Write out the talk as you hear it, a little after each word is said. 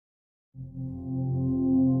Hello,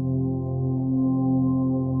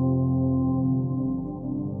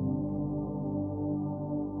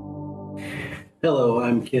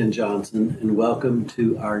 I'm Ken Johnson, and welcome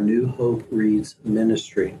to our New Hope Reads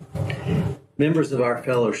ministry. Members of our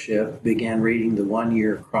fellowship began reading the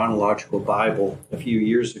one-year Chronological Bible a few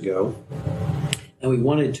years ago, and we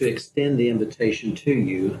wanted to extend the invitation to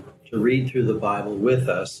you to read through the Bible with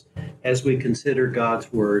us as we consider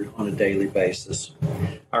God's Word on a daily basis.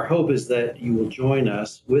 Our hope is that you will join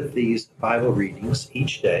us with these Bible readings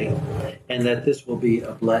each day, and that this will be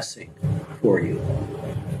a blessing for you.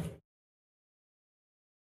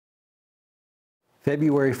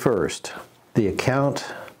 February 1st, the account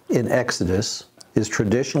in Exodus is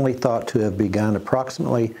traditionally thought to have begun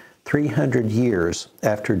approximately 300 years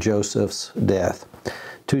after Joseph's death.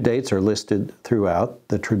 Two dates are listed throughout: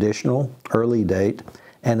 the traditional early date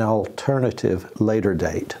and alternative later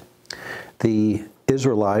date. The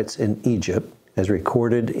Israelites in Egypt, as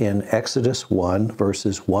recorded in Exodus 1,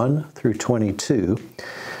 verses 1 through 22,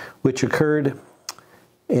 which occurred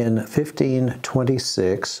in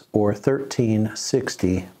 1526 or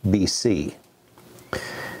 1360 BC.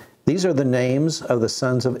 These are the names of the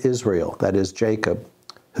sons of Israel, that is Jacob,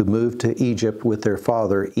 who moved to Egypt with their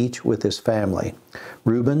father, each with his family: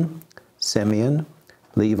 Reuben, Simeon,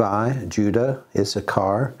 Levi, Judah,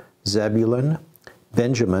 Issachar, Zebulun,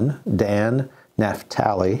 Benjamin, Dan,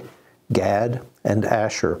 Naphtali, Gad, and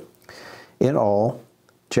Asher. In all,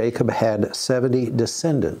 Jacob had 70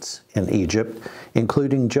 descendants in Egypt,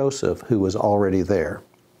 including Joseph, who was already there.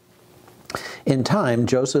 In time,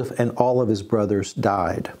 Joseph and all of his brothers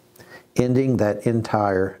died, ending that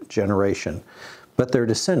entire generation. But their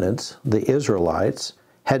descendants, the Israelites,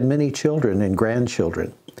 had many children and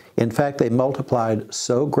grandchildren. In fact, they multiplied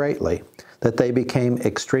so greatly that they became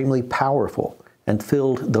extremely powerful and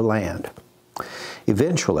filled the land.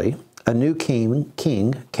 Eventually, a new king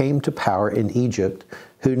came to power in Egypt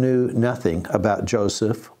who knew nothing about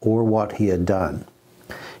Joseph or what he had done.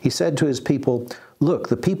 He said to his people, "Look,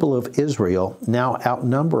 the people of Israel now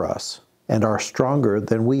outnumber us and are stronger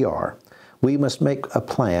than we are. We must make a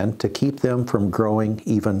plan to keep them from growing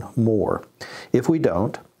even more. If we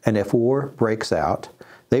don't, and if war breaks out,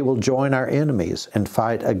 they will join our enemies and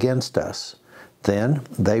fight against us. Then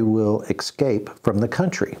they will escape from the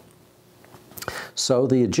country." So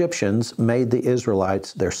the Egyptians made the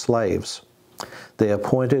Israelites their slaves. They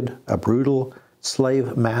appointed brutal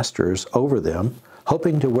slave masters over them,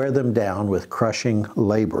 hoping to wear them down with crushing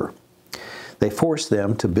labor. They forced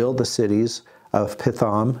them to build the cities of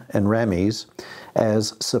Pithom and Ramses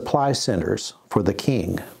as supply centers for the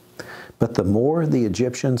king. But the more the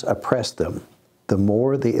Egyptians oppressed them, the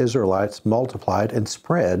more the Israelites multiplied and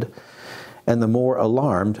spread, and the more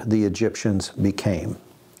alarmed the Egyptians became.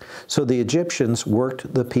 So the Egyptians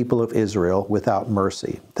worked the people of Israel without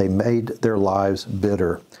mercy. They made their lives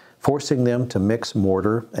bitter, forcing them to mix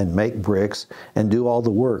mortar and make bricks and do all the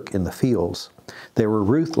work in the fields. They were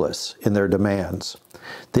ruthless in their demands.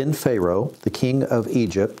 Then Pharaoh, the king of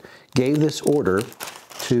Egypt, gave this order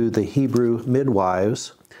to the Hebrew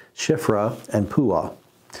midwives, Shiphrah and Puah: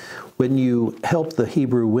 "When you help the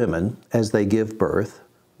Hebrew women as they give birth,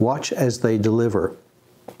 watch as they deliver.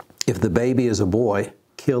 If the baby is a boy,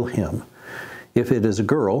 kill him. If it is a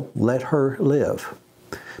girl, let her live."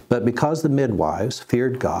 But because the midwives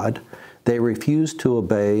feared God, they refused to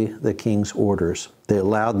obey the king's orders. They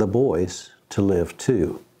allowed the boys to live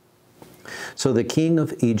too. So the king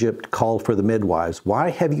of Egypt called for the midwives.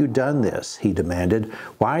 "Why have you done this?" he demanded.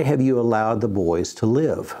 "Why have you allowed the boys to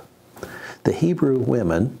live?" "The Hebrew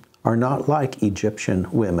women are not like Egyptian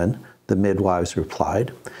women," the midwives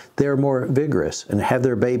replied. "They are more vigorous and have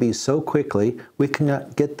their babies so quickly we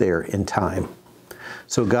cannot get there in time."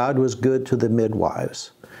 So God was good to the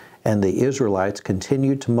midwives, and the Israelites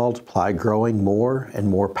continued to multiply, growing more and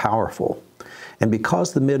more powerful. And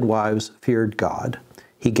because the midwives feared God,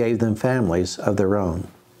 He gave them families of their own.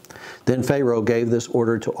 Then Pharaoh gave this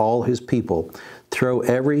order to all his people: "Throw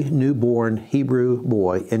every newborn Hebrew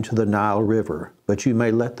boy into the Nile River, but you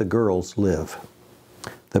may let the girls live."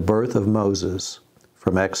 The birth of Moses,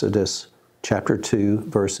 from Exodus chapter 2,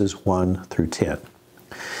 verses 1 through 10.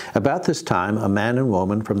 About this time, a man and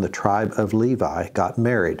woman from the tribe of Levi got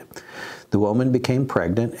married. The woman became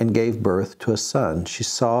pregnant and gave birth to a son. She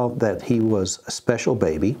saw that he was a special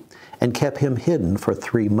baby and kept him hidden for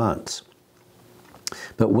 3 months.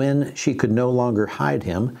 But when she could no longer hide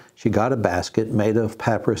him, she got a basket made of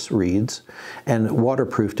papyrus reeds and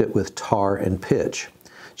waterproofed it with tar and pitch.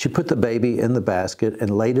 She put the baby in the basket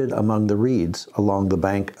and laid it among the reeds along the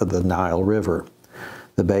bank of the Nile River.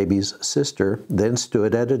 The baby's sister then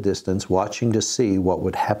stood at a distance watching to see what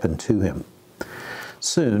would happen to him.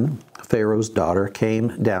 Soon, Pharaoh's daughter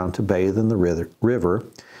came down to bathe in the river,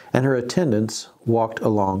 and her attendants walked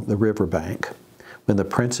along the river bank. When the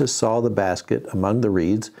princess saw the basket among the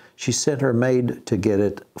reeds, she sent her maid to get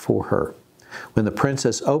it for her. When the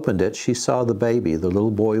princess opened it, she saw the baby. The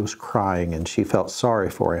little boy was crying, and she felt sorry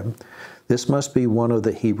for him. "This must be one of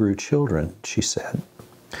the Hebrew children," she said.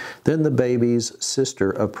 Then the baby's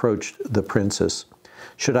sister approached the princess.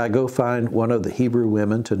 "Should I go find one of the Hebrew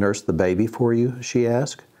women to nurse the baby for you?" she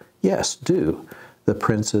asked. "Yes, do," the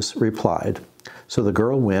princess replied. So the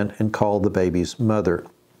girl went and called the baby's mother.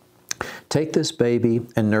 "Take this baby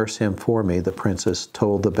and nurse him for me," the princess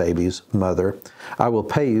told the baby's mother. "I will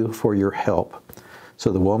pay you for your help."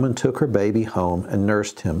 So the woman took her baby home and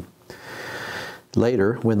nursed him.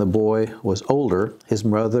 Later, when the boy was older, his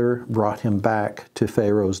mother brought him back to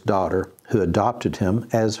Pharaoh's daughter, who adopted him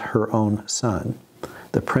as her own son.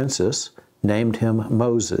 The princess named him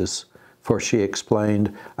Moses, for she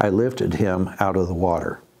explained, "I lifted him out of the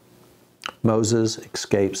water." Moses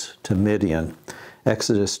escapes to Midian.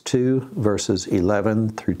 Exodus 2, verses 11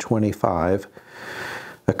 through 25,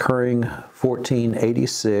 occurring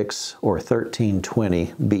 1486 or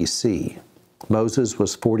 1320 BC. Moses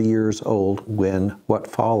was 40 years old when what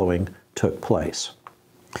following took place.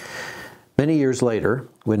 Many years later,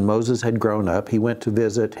 when Moses had grown up, he went to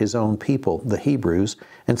visit his own people, the Hebrews,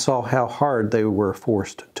 and saw how hard they were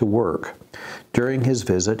forced to work. During his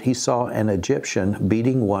visit, he saw an Egyptian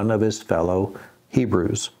beating one of his fellow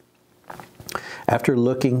Hebrews. After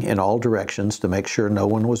looking in all directions to make sure no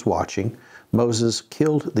one was watching, Moses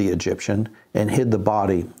killed the Egyptian and hid the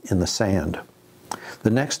body in the sand. The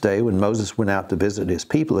next day, when Moses went out to visit his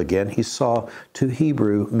people again, he saw two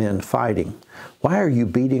Hebrew men fighting. "Why are you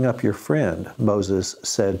beating up your friend?" Moses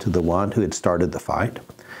said to the one who had started the fight.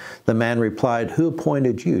 The man replied, "Who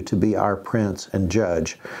appointed you to be our prince and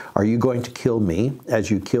judge? Are you going to kill me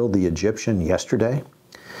as you killed the Egyptian yesterday?"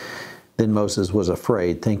 Then Moses was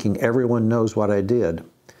afraid, thinking, "Everyone knows what I did."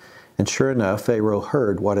 And sure enough, Pharaoh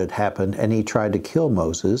heard what had happened, and he tried to kill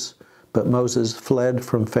Moses. But Moses fled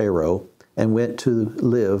from Pharaoh and went to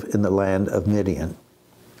live in the land of Midian.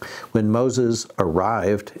 When Moses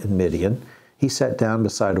arrived in Midian, he sat down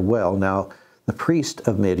beside a well. Now, the priest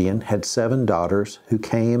of Midian had 7 daughters who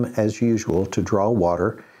came as usual to draw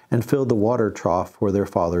water and fill the water trough for their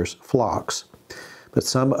father's flocks. But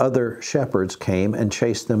some other shepherds came and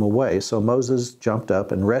chased them away, so Moses jumped up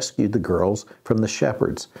and rescued the girls from the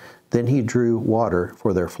shepherds. Then he drew water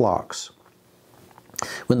for their flocks.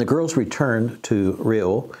 When the girls returned to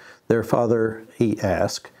Reuel, their father, he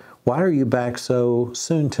asked, "Why are you back so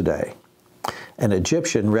soon today?" "An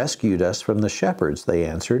Egyptian rescued us from the shepherds," they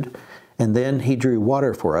answered, "and then he drew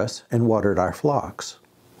water for us and watered our flocks."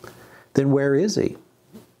 "Then where is he?"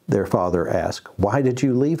 their father asked. "Why did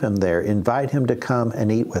you leave him there? Invite him to come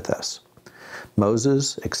and eat with us."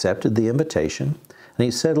 Moses accepted the invitation, and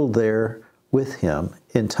he settled there with him.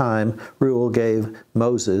 In time, Reuel gave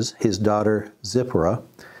Moses his daughter Zipporah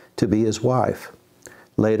to be his wife.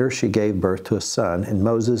 Later, she gave birth to a son, and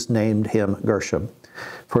Moses named him Gershom,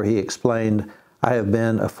 for he explained, "I have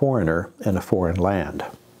been a foreigner in a foreign land."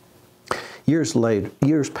 Years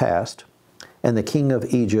passed, and the king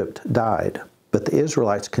of Egypt died. But the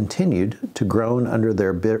Israelites continued to groan under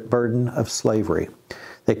their burden of slavery.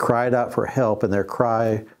 They cried out for help, and their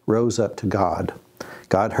cry rose up to God.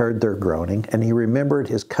 God heard their groaning, and he remembered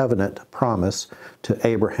his covenant promise to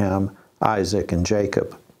Abraham, Isaac, and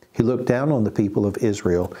Jacob. He looked down on the people of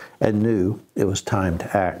Israel and knew it was time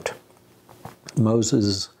to act.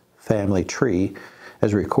 Moses' family tree,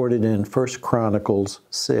 as recorded in 1 Chronicles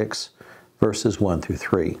 6, verses 1 through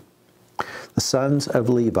 3. The sons of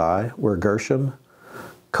Levi were Gershom,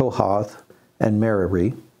 Kohath, and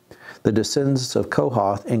Merari. The descendants of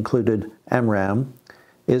Kohath included Amram,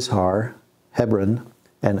 Izhar, Hebron,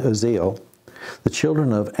 and Uzziel. The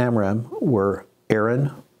children of Amram were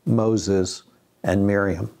Aaron, Moses, and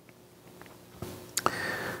Miriam.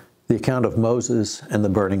 The account of Moses and the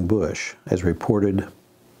burning bush, as reported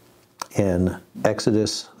in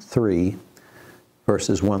Exodus 3,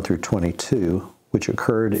 verses 1 through 22, which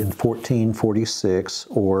occurred in 1446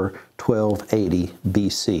 or 1280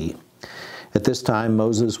 BC. At this time,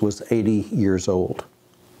 Moses was 80 years old.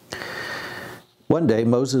 One day,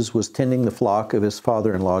 Moses was tending the flock of his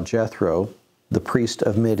father-in-law Jethro, the priest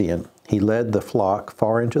of Midian. He led the flock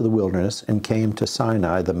far into the wilderness and came to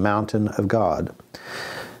Sinai, the mountain of God.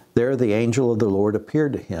 There the angel of the Lord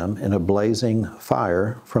appeared to him in a blazing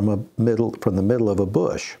fire from the middle of a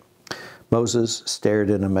bush. Moses stared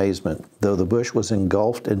in amazement. Though the bush was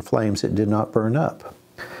engulfed in flames, it did not burn up.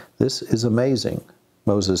 This is amazing.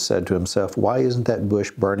 Moses said to himself, why isn't that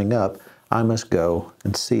bush burning up? I must go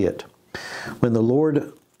and see it. When the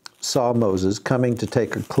Lord saw Moses coming to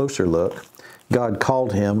take a closer look, God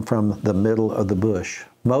called him from the middle of the bush.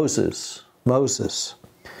 Moses, Moses.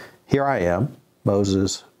 Here I am,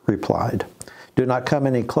 Moses replied. Do not come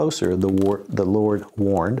any closer, the Lord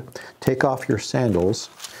warned. Take off your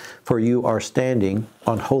sandals, for you are standing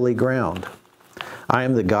on holy ground. I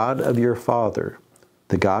am the God of your father,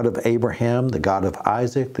 the God of Abraham, the God of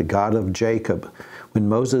Isaac, the God of Jacob. When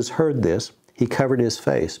Moses heard this, he covered his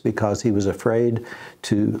face because he was afraid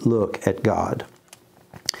to look at God.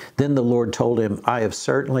 Then the Lord told him, I have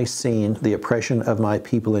certainly seen the oppression of my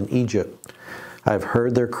people in Egypt. I have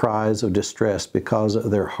heard their cries of distress because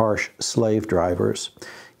of their harsh slave drivers.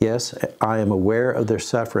 Yes, I am aware of their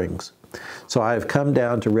sufferings. So I have come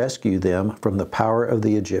down to rescue them from the power of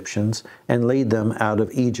the Egyptians and lead them out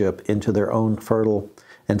of Egypt into their own fertile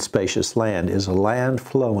and spacious land. It is a land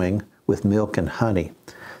flowing with milk and honey,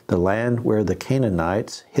 the land where the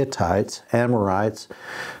Canaanites, Hittites, Amorites,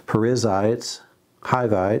 Perizzites,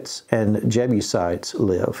 Hivites, and Jebusites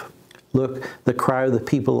live. Look, the cry of the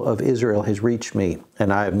people of Israel has reached me,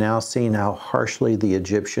 and I have now seen how harshly the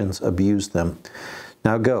Egyptians abused them.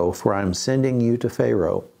 Now go, for I am sending you to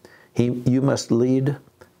Pharaoh. You must lead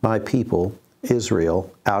my people,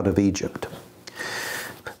 Israel, out of Egypt.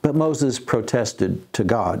 But Moses protested to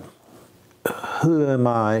God, who am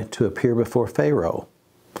I to appear before Pharaoh?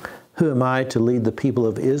 Who am I to lead the people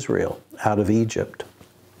of Israel out of Egypt?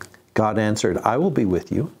 God answered, I will be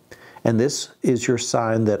with you, and this is your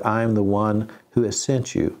sign that I am the one who has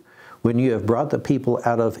sent you. When you have brought the people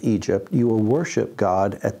out of Egypt, you will worship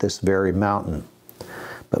God at this very mountain.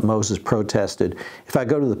 But Moses protested, if I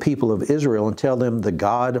go to the people of Israel and tell them the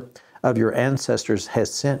God of your ancestors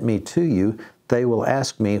has sent me to you, they will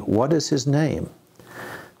ask me, what is his name?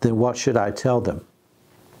 Then what should I tell them?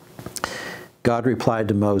 God replied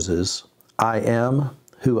to Moses, I am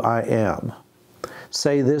who I am.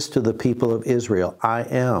 Say this to the people of Israel, I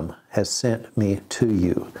am has sent me to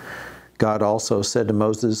you. God also said to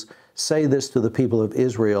Moses, say this to the people of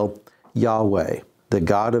Israel, Yahweh, the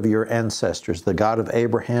God of your ancestors, the God of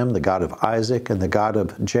Abraham, the God of Isaac, and the God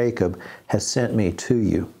of Jacob has sent me to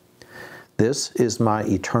you. This is my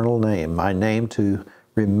eternal name, my name to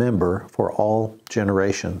remember for all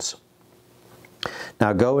generations.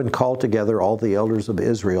 Now go and call together all the elders of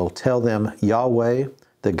Israel. Tell them, Yahweh,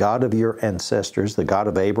 the God of your ancestors, the God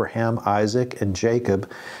of Abraham, Isaac, and Jacob,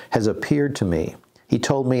 has appeared to me. He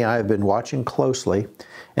told me, I have been watching closely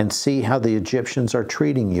and see how the Egyptians are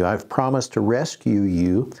treating you. I've promised to rescue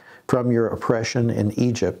you from your oppression in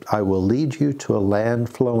Egypt. I will lead you to a land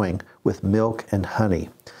flowing with milk and honey,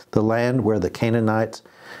 the land where the Canaanites,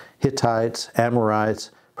 Hittites,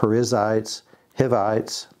 Amorites, Perizzites,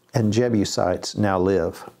 Hivites, and Jebusites now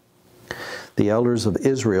live. The elders of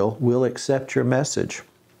Israel will accept your message.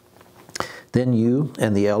 Then you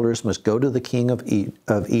and the elders must go to the king of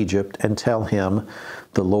Egypt and tell him,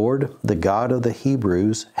 the Lord, the God of the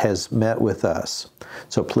Hebrews, has met with us.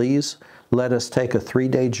 So please let us take a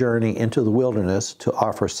 3-day journey into the wilderness to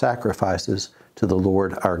offer sacrifices to the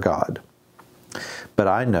Lord our God. But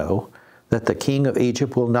I know that the king of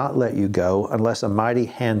Egypt will not let you go unless a mighty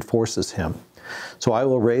hand forces him. So I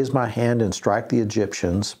will raise my hand and strike the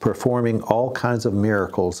Egyptians, performing all kinds of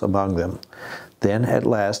miracles among them. Then at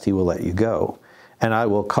last he will let you go, and I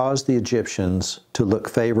will cause the Egyptians to look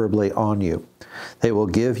favorably on you. They will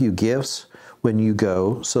give you gifts when you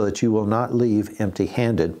go, so that you will not leave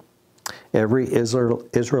empty-handed. Every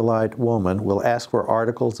Israelite woman will ask for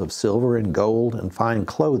articles of silver and gold and fine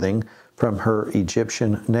clothing from her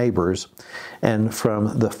Egyptian neighbors and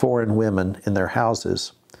from the foreign women in their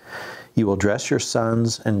houses. You will dress your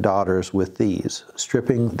sons and daughters with these,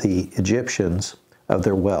 stripping the Egyptians of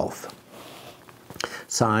their wealth.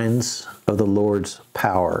 Signs of the Lord's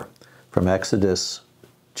power from Exodus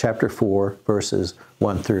chapter 4, verses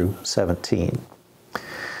 1 through 17.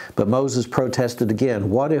 But Moses protested again,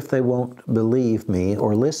 what if they won't believe me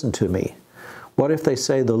or listen to me? What if they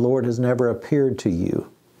say the Lord has never appeared to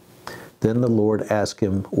you? Then the Lord asked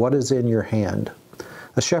him, what is in your hand?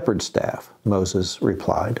 A shepherd's staff, Moses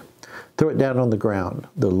replied. Throw it down on the ground,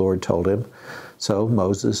 the Lord told him. So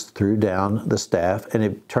Moses threw down the staff, and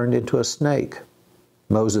it turned into a snake.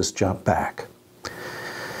 Moses jumped back.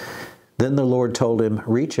 Then the Lord told him,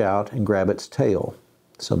 reach out and grab its tail.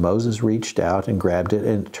 So Moses reached out and grabbed it,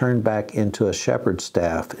 and it turned back into a shepherd's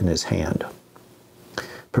staff in his hand.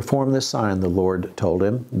 Perform this sign, the Lord told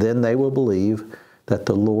him. Then they will believe that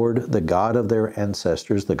the Lord, the God of their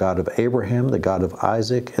ancestors, the God of Abraham, the God of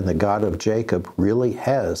Isaac, and the God of Jacob really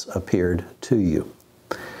has appeared to you.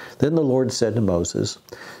 Then the Lord said to Moses,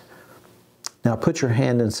 "Now put your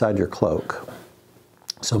hand inside your cloak."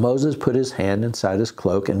 So Moses put his hand inside his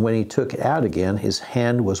cloak, and when he took it out again, his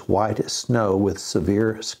hand was white as snow with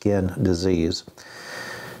severe skin disease.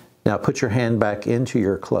 "Now put your hand back into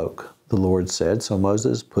your cloak," the Lord said. So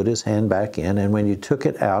Moses put his hand back in, and when he took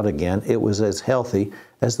it out again, it was as healthy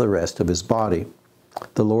as the rest of his body.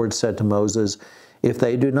 The Lord said to Moses, "If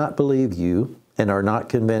they do not believe you and are not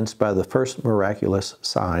convinced by the first miraculous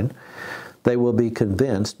sign, they will be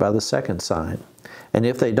convinced by the second sign. And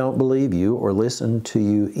if they don't believe you or listen to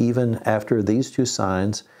you even after these two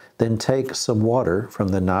signs, then take some water from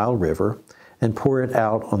the Nile River and pour it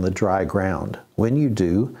out on the dry ground. When you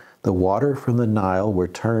do, the water from the Nile will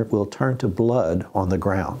turn to blood on the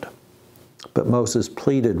ground." But Moses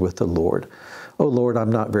pleaded with the Lord, "Oh Lord,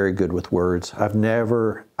 I'm not very good with words. I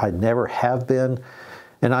never have been,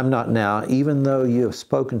 and I'm not now. Even though you have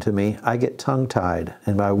spoken to me, I get tongue-tied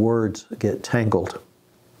and my words get tangled."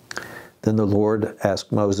 Then the Lord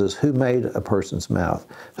asked Moses, "Who made a person's mouth?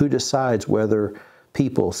 Who decides whether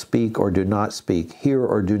people speak or do not speak, hear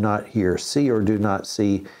or do not hear, see or do not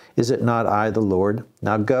see? Is it not I, the Lord?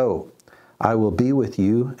 Now go. I will be with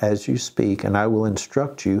you as you speak, and I will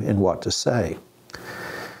instruct you in what to say."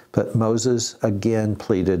 But Moses again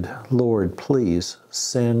pleaded, "Lord, please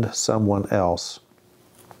send someone else."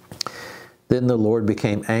 Then the Lord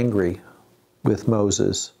became angry with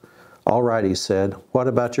Moses. "All right," he said, "what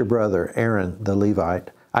about your brother, Aaron the Levite?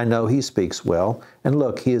 I know he speaks well, and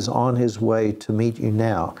look, he is on his way to meet you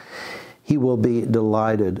now. He will be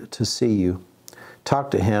delighted to see you.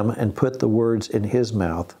 Talk to him and put the words in his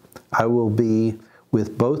mouth. I will be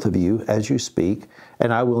with both of you as you speak,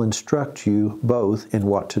 and I will instruct you both in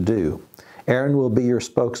what to do. Aaron will be your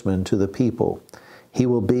spokesman to the people. He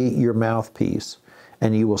will be your mouthpiece,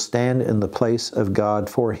 and you will stand in the place of God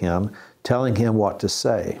for him, telling him what to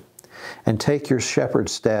say. And take your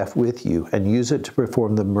shepherd's staff with you and use it to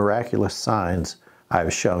perform the miraculous signs I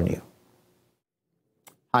have shown you."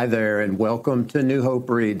 Hi there, and welcome to New Hope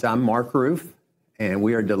Reads. I'm Mark Ruff, and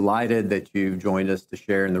we are delighted that you joined us to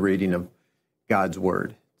share in the reading of God's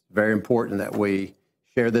Word. It's very important that we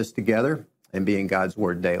share this together and be in God's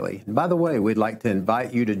Word daily. And by the way, we'd like to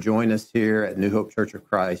invite you to join us here at New Hope Church of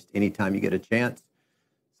Christ anytime you get a chance.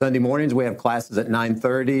 Sunday mornings, we have classes at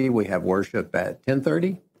 9:30. We have worship at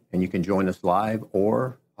 10:30. And you can join us live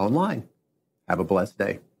or online. Have a blessed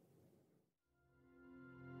day.